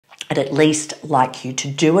I'd at least like you to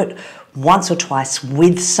do it once or twice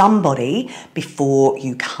with somebody before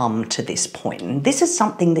you come to this point. And this is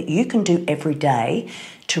something that you can do every day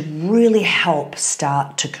to really help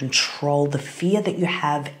start to control the fear that you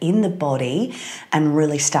have in the body and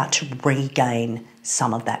really start to regain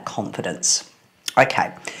some of that confidence.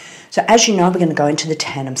 Okay, so as you know, we're going to go into the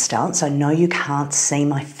tandem stance. I know you can't see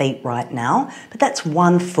my feet right now, but that's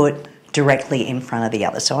one foot directly in front of the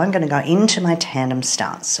other. So I'm going to go into my tandem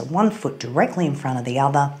stance. So one foot directly in front of the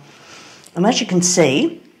other. And as you can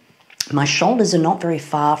see, my shoulders are not very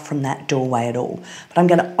far from that doorway at all. But I'm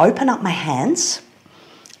going to open up my hands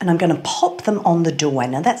and I'm going to pop them on the doorway.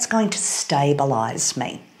 Now that's going to stabilize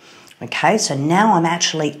me. Okay, so now I'm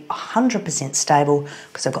actually 100% stable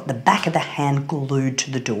because I've got the back of the hand glued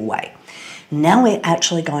to the doorway. Now we're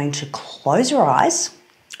actually going to close your eyes.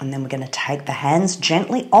 And then we're going to take the hands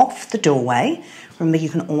gently off the doorway. Remember, you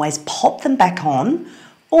can always pop them back on,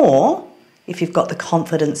 or if you've got the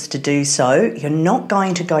confidence to do so, you're not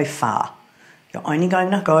going to go far. You're only going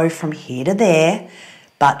to go from here to there,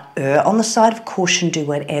 but err on the side of caution, do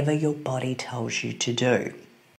whatever your body tells you to do.